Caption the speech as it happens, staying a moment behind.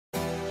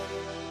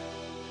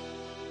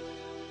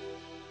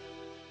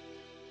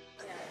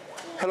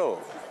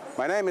Hello,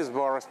 my name is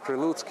Boris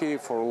Prilutsky.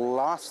 For the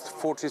last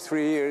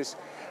 43 years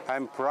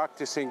I'm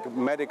practicing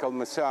medical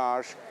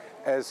massage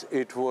as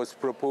it was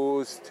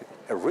proposed,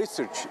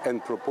 researched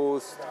and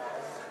proposed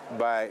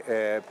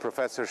by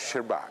Professor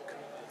Sherbak.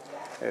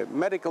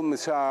 Medical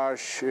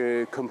massage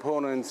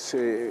components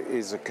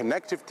is a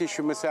connective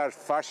tissue massage,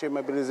 fascia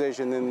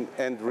mobilization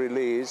and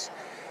release,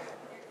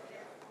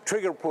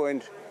 trigger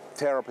point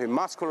therapy,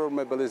 muscular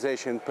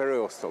mobilization,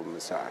 periosteal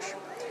massage.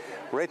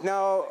 Right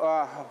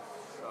now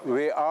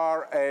we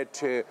are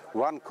at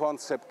One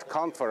Concept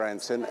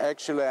conference, and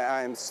actually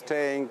I'm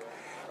staying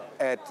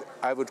at,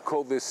 I would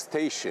call this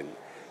station,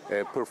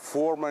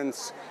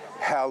 performance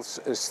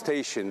health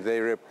station.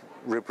 They're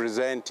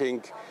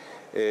representing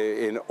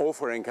in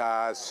offering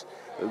us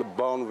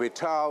Bone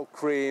Vital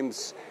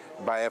creams,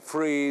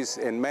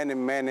 Biofreeze, and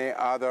many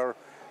other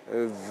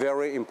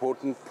very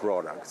important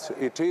products.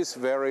 It is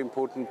very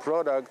important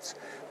products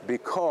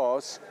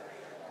because,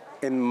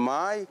 in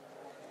my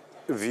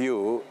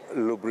view,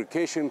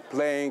 lubrication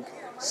playing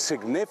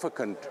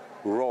significant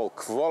role,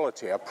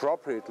 quality,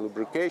 appropriate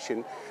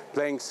lubrication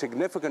playing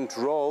significant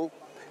role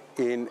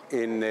in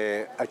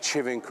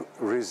achieving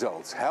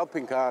results,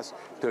 helping us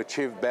to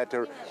achieve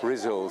better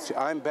results.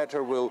 I'm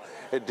better will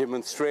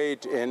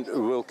demonstrate and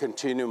will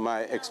continue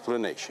my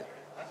explanation.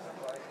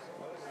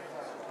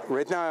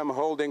 Right now I'm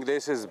holding,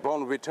 this is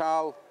Bone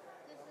Vital,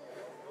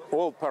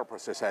 all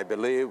purposes, I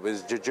believe,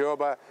 with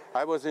jojoba.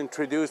 I was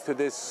introduced to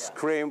this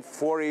cream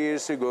 4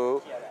 years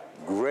ago.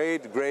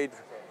 Great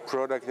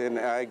product, and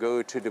I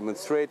go to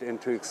demonstrate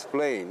and to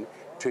explain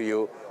to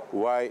you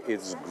why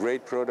it's a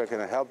great product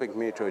and helping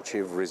me to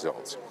achieve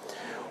results.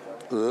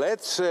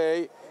 Let's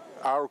say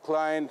our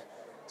client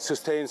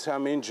sustained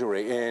some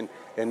injury in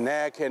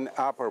neck and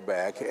upper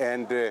back,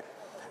 and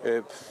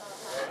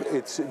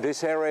it's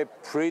this area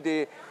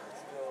pretty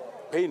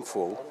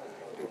painful,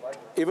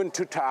 even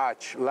to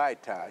touch,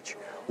 light touch.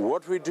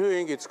 What we're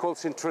doing, it's called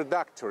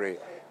introductory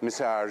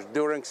massage.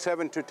 During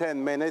 7 to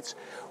 10 minutes,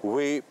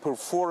 we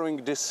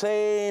performing the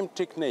same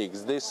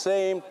techniques.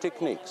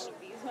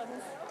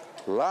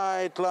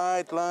 Light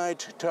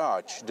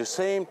touch, the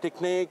same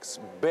techniques,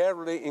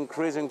 barely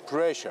increasing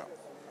pressure.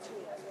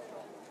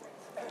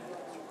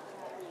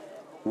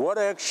 What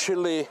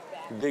actually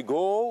the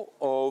goal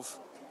of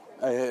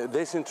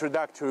this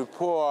introductory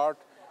part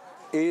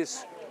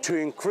is to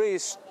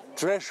increase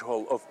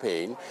threshold of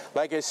pain.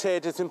 Like I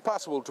said, it's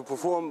impossible to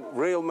perform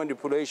real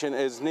manipulation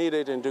as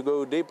needed and to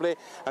go deeply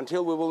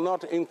until we will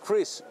not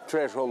increase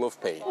threshold of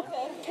pain.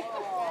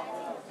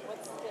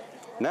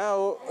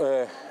 Now,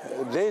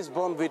 this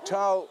Bone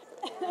Vital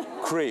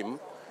cream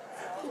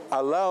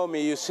allow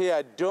me, you see,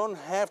 I don't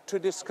have to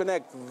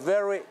disconnect.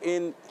 Very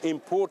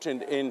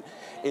important in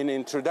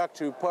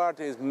introductory part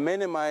is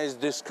minimize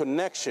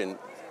disconnection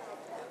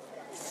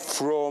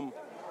from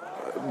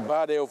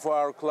body of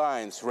our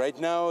clients. Right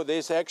now,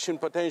 this action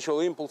potential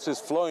impulse is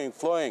flowing.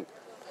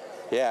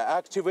 Yeah,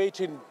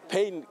 activating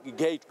pain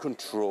gate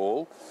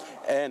control,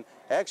 and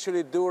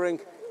actually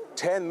during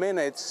 10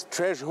 minutes,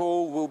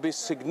 threshold will be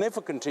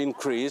significantly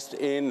increased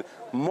in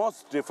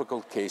most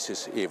difficult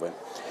cases even.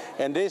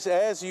 And this,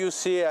 as you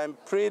see, I'm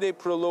pretty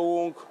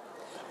prolonged,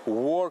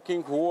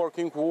 working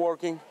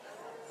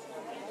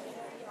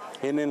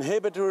in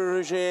inhibitory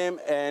regime,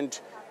 and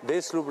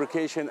this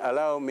lubrication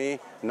allow me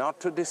not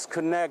to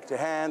disconnect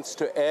hands,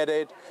 to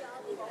edit.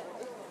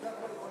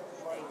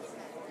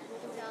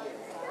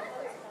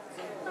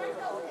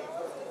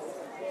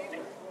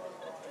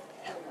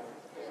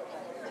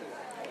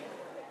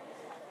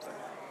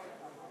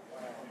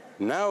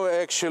 Now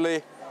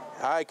actually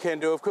I can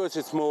do, of course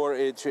it's more,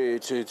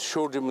 it's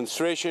short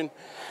demonstration.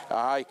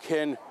 I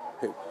can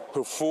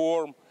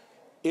perform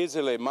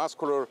easily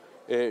muscular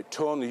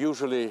tone,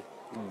 usually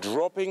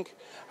dropping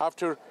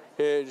after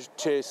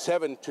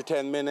 7 to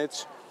 10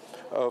 minutes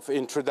of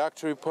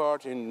introductory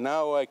part, and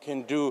now I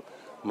can do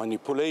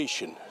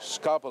manipulation,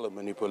 scapular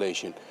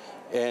manipulation,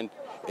 and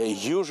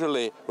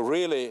usually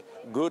really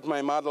good.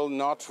 My model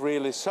not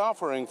really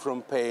suffering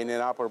from pain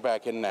in upper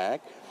back and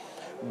neck,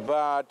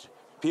 but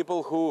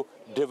people who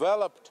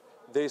developed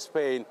this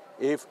pain,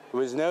 if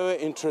with no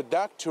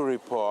introductory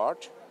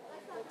part,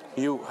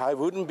 I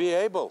wouldn't be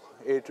able.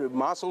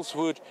 Muscles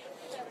would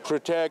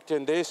protect,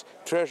 and this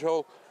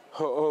threshold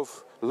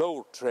of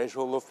low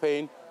threshold of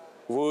pain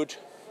would.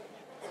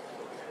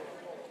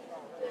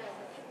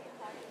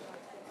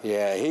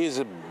 Yeah, he's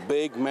a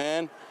big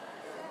man,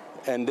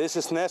 and this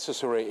is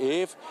necessary.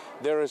 If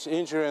there is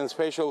injury and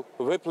special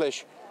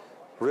whiplash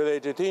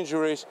related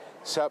injuries,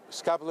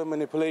 scapular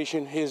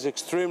manipulation is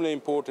extremely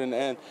important.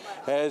 And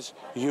as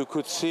you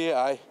could see,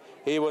 I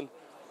even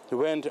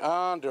went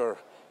under,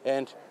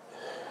 and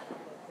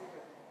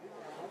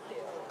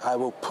I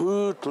will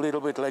put a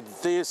little bit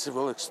like this, it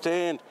will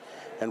extend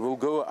and will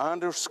go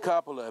under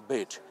scapula a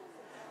bit.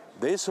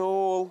 This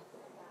all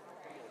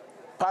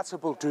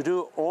possible to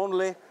do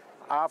only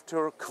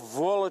after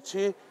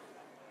quality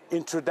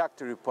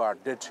introductory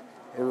part that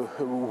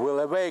will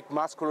awake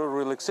muscular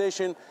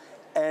relaxation,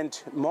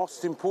 and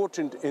most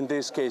important in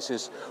these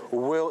cases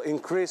will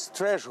increase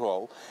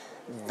threshold.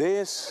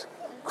 this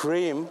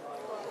cream,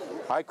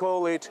 I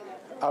call it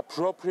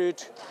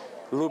appropriate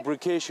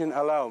lubrication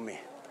allow me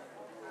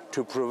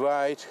to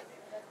provide.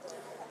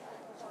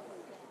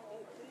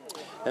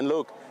 And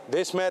look,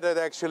 this method,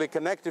 actually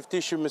connective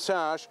tissue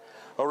massage,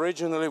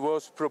 originally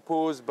was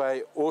proposed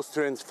by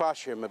Austrian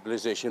fascia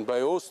mobilization,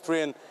 by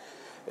Austrian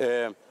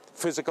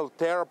physical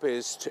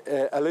therapist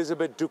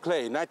Elizabeth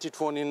Duclay,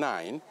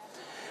 1929.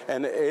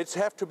 And it's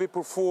have to be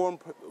performed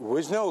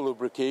with no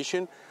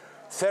lubrication,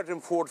 third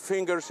and fourth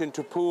fingers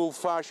into pull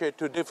fascia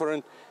to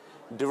different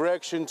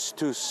directions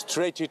to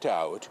straighten it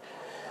out.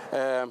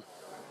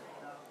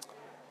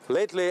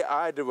 Lately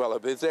I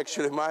developed, it's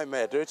actually my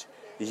method,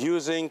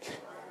 using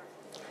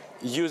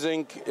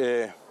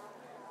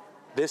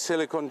these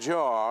silicone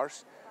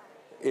jars.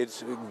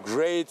 It's a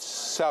great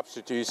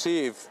substitute. You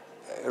see, if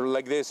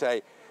like this,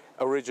 I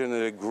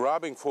originally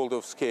grabbing fold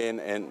of skin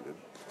and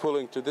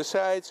pulling to the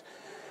sides,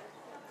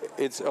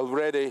 it's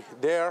already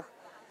there,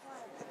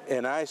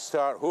 and I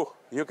start, oh,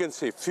 you can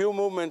see few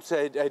movements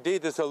I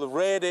did is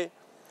already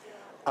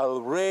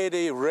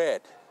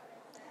red.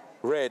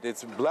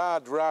 It's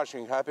blood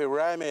rushing.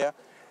 Hyperemia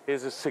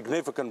is a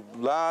significant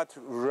blood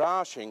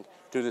rushing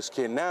to the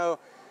skin. Now,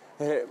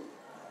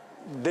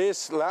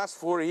 this last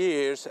 4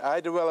 years, I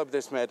developed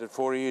this method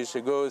 4 years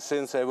ago,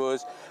 since I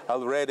was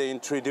already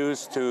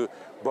introduced to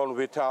Bon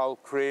Vital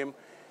cream.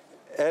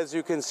 As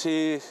you can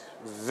see,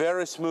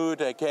 very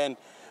smooth. I can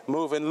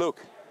move and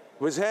look.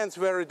 With hands,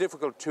 very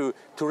difficult to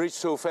reach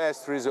so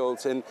fast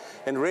results. And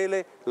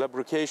really,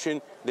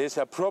 lubrication, this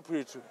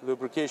appropriate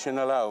lubrication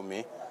allow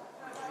me.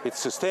 It's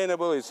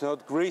sustainable, it's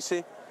not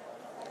greasy.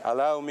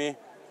 Allow me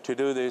to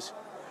do this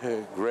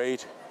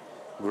great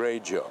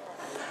job.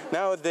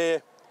 Now,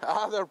 the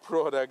other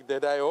product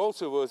that I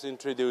also was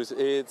introduced,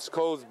 it's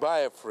called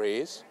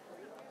Biofreeze,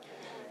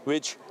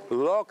 which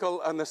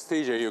local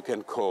anesthesia you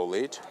can call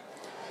it.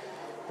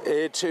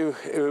 It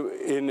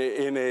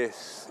in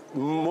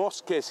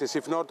most cases,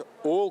 if not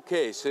all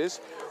cases,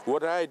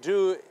 what I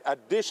do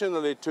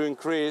additionally to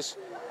increase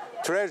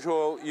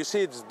threshold, you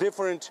see it's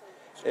different,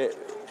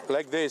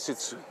 like this,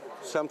 it's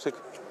something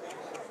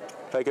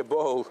like a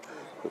ball,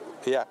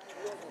 yeah.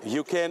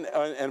 You can,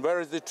 and where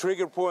is the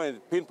trigger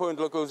point, pinpoint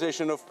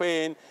localization of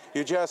pain,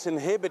 you're just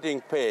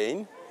inhibiting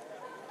pain,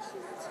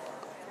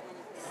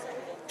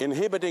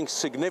 inhibiting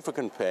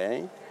significant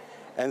pain,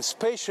 and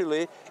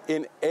spatially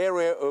in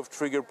area of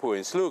trigger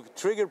points. Look,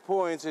 trigger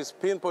points is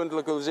pinpoint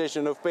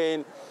localization of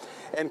pain,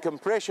 and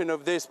compression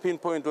of this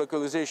pinpoint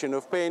localization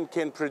of pain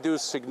can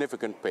produce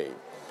significant pain.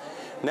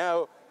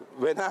 Now,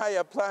 when I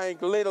applying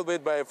a little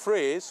bit by a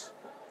freeze,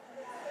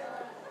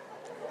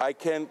 I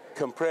can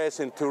compress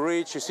and to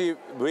reach. You see,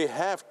 we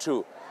have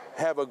to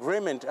have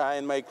agreement, I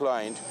and my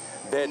client,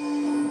 that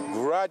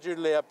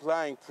gradually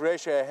applying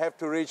pressure, I have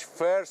to reach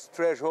first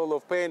threshold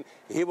of pain.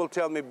 He will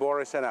tell me,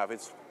 Boris, enough.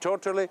 It's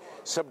totally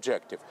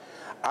subjective.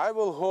 I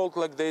will hold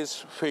like these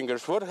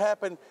fingers. What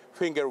happened,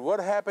 finger? What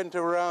happened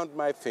around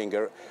my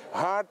finger?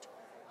 Heart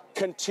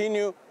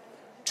continue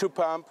to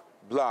pump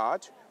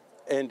blood,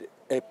 and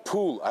a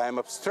pool. I am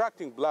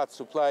obstructing blood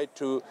supply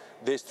to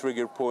this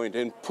trigger point,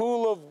 and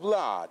pool of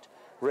blood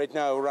right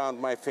now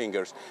around my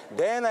fingers.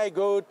 Then I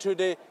go to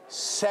the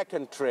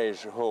second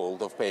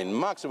threshold of pain,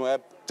 maximum.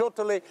 I'm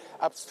totally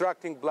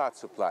obstructing blood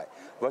supply.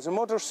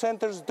 Vasomotor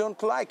centers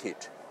don't like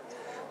it.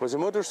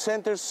 Vasomotor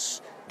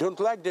centers don't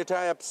like that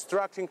I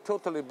obstructing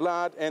totally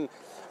blood, and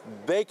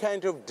they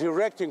kind of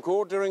directing,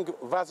 ordering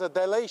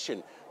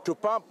vasodilation to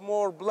pump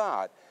more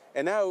blood.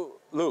 And now,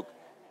 look,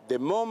 the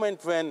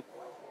moment when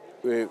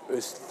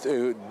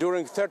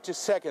during 30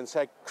 seconds,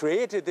 I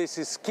created this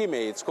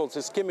ischemia. It's called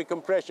ischemic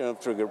compression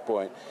of trigger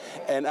point.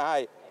 And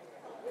I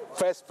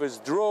fast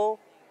withdraw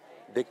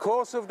the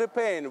cause of the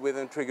pain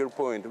within trigger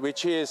point,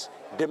 which is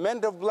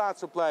demand of blood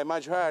supply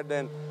much higher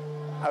than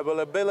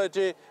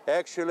availability,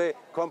 actually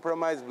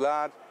compromised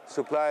blood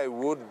supply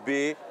would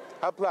be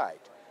applied.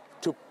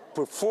 To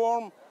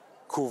perform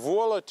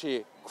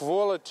quality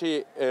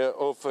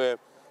of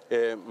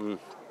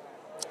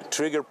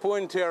trigger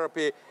point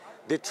therapy,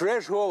 the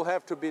threshold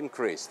have to be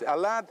increased. A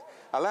lot,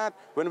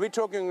 when we're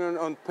talking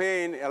on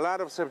pain, a lot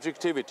of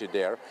subjectivity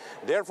there.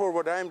 Therefore,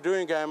 what I'm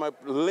doing, I'm a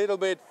little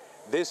bit,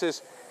 this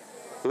is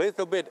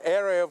little bit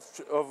area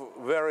of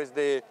where is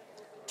the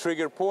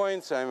trigger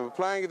points. I'm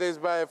applying this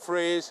by a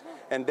freeze,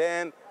 and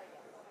then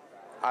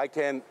I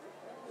can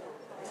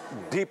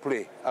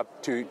deeply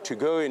up to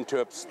go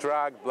into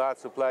obstruct blood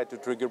supply to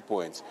trigger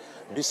points.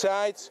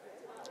 Besides,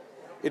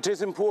 it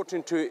is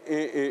important to,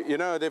 you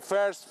know, the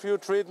first few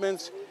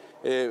treatments,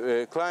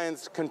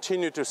 clients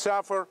continue to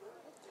suffer.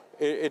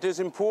 It is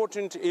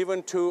important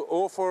even to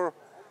offer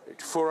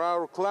for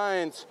our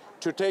clients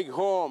to take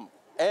home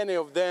any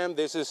of them.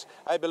 This is,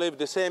 I believe,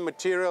 the same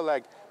material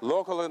like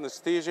local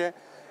anesthesia.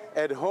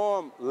 At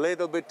home,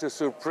 little bit to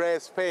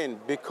suppress pain,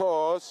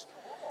 because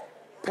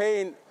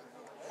pain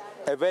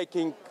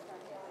awakening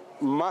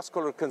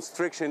muscular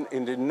constriction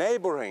in the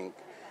neighboring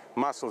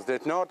muscles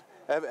that not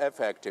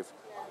effective.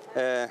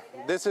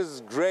 This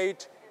is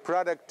great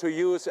product to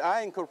use.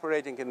 I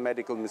incorporating in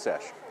medical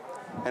massage.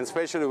 and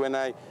especially when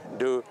I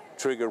do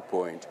trigger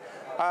point.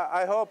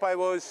 I hope I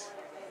was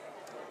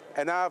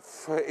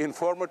enough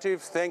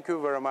informative. Thank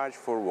you very much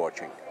for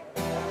watching.